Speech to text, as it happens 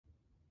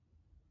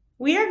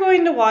We are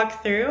going to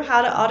walk through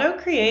how to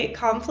auto-create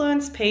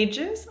Confluence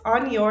pages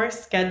on your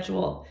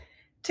schedule.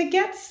 To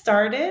get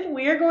started,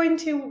 we are going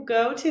to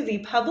go to the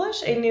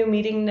Publish a New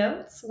Meeting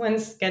Notes When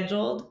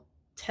Scheduled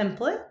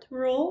template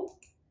rule.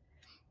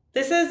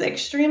 This is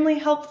extremely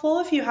helpful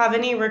if you have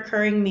any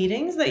recurring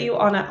meetings that you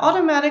want to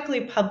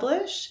automatically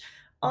publish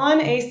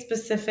on a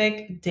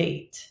specific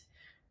date.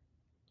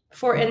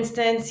 For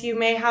instance, you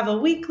may have a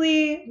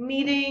weekly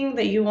meeting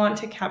that you want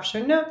to capture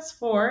notes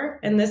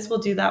for, and this will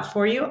do that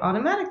for you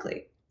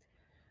automatically.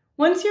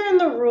 Once you're in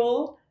the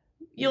rule,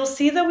 you'll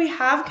see that we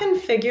have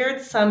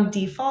configured some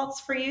defaults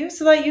for you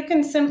so that you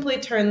can simply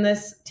turn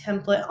this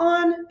template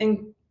on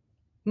and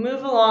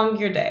move along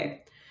your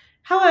day.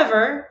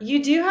 However,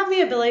 you do have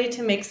the ability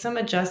to make some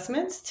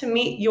adjustments to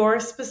meet your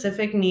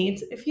specific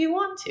needs if you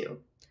want to.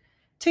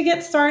 To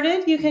get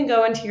started, you can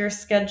go into your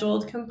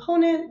scheduled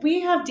component. We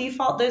have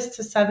default this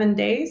to 7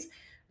 days,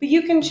 but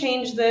you can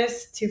change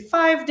this to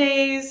 5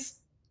 days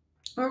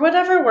or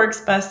whatever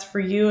works best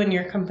for you and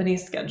your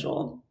company's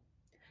schedule.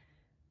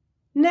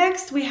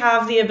 Next, we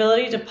have the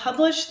ability to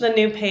publish the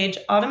new page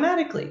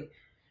automatically.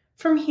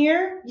 From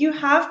here, you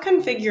have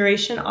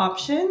configuration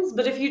options,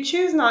 but if you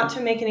choose not to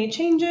make any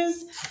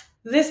changes,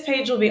 this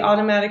page will be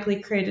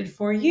automatically created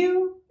for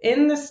you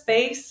in the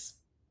space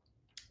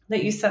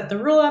that you set the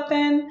rule up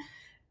in,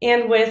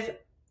 and with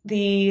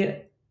the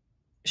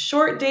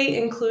short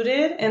date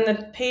included, and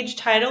the page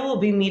title will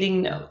be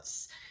meeting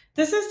notes.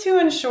 This is to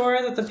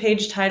ensure that the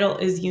page title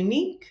is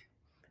unique,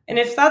 and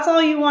if that's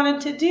all you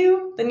wanted to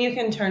do, then you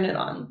can turn it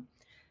on.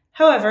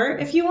 However,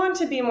 if you want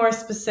to be more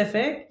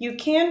specific, you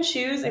can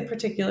choose a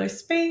particular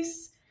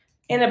space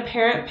and a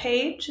parent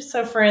page.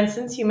 So for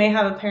instance, you may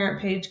have a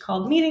parent page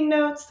called Meeting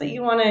Notes that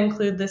you want to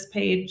include this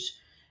page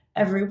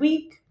every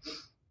week.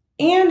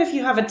 And if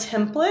you have a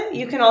template,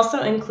 you can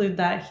also include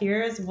that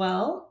here as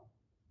well.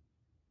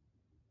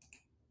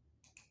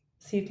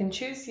 So you can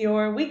choose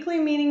your weekly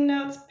meeting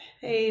notes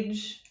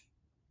page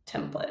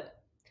template.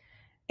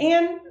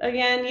 And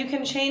again, you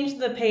can change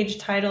the page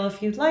title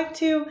if you'd like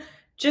to.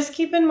 Just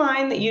keep in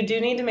mind that you do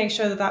need to make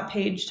sure that that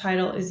page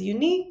title is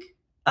unique.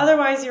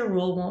 Otherwise, your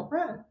rule won't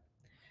run.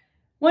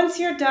 Once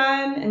you're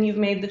done and you've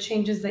made the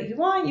changes that you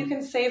want, you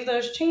can save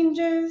those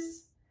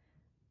changes,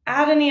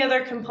 add any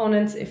other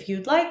components if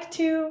you'd like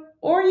to,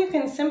 or you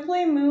can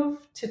simply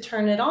move to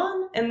turn it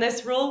on, and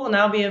this rule will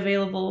now be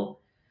available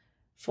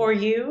for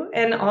you.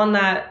 And on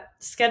that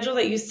schedule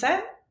that you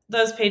set,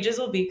 those pages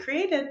will be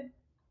created.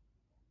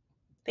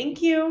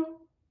 Thank you.